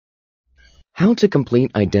How to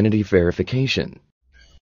complete identity verification.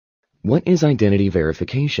 What is identity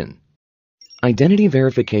verification? Identity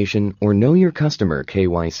verification, or Know Your Customer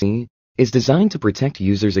 (KYC), is designed to protect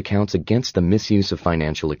users' accounts against the misuse of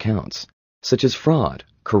financial accounts, such as fraud,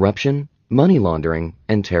 corruption, money laundering,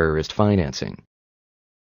 and terrorist financing.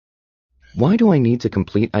 Why do I need to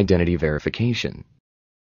complete identity verification?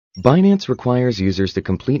 Binance requires users to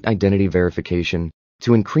complete identity verification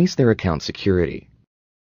to increase their account security.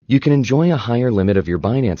 You can enjoy a higher limit of your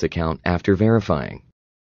Binance account after verifying.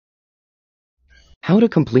 How to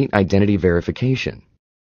complete identity verification.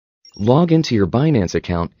 Log into your Binance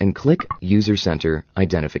account and click User Center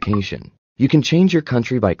Identification. You can change your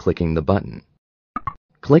country by clicking the button.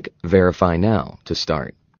 Click Verify Now to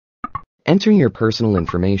start. Enter your personal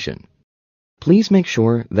information. Please make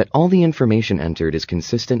sure that all the information entered is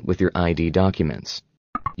consistent with your ID documents.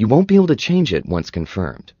 You won't be able to change it once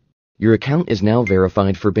confirmed. Your account is now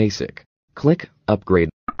verified for basic. Click Upgrade.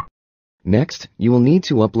 Next, you will need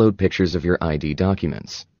to upload pictures of your ID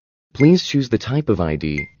documents. Please choose the type of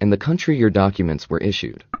ID and the country your documents were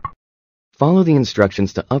issued. Follow the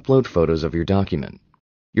instructions to upload photos of your document.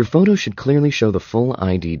 Your photo should clearly show the full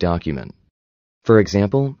ID document. For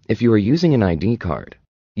example, if you are using an ID card,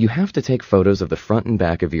 you have to take photos of the front and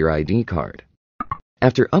back of your ID card.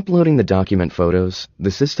 After uploading the document photos, the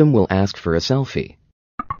system will ask for a selfie.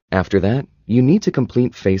 After that, you need to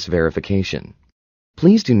complete face verification.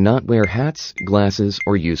 Please do not wear hats, glasses,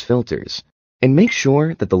 or use filters, and make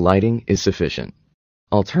sure that the lighting is sufficient.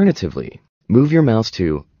 Alternatively, move your mouse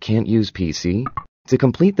to Can't Use PC to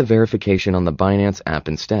complete the verification on the Binance app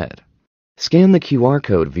instead. Scan the QR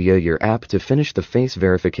code via your app to finish the face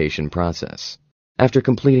verification process. After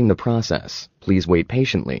completing the process, please wait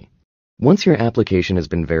patiently. Once your application has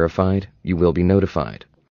been verified, you will be notified.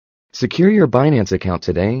 Secure your Binance account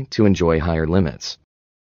today to enjoy higher limits.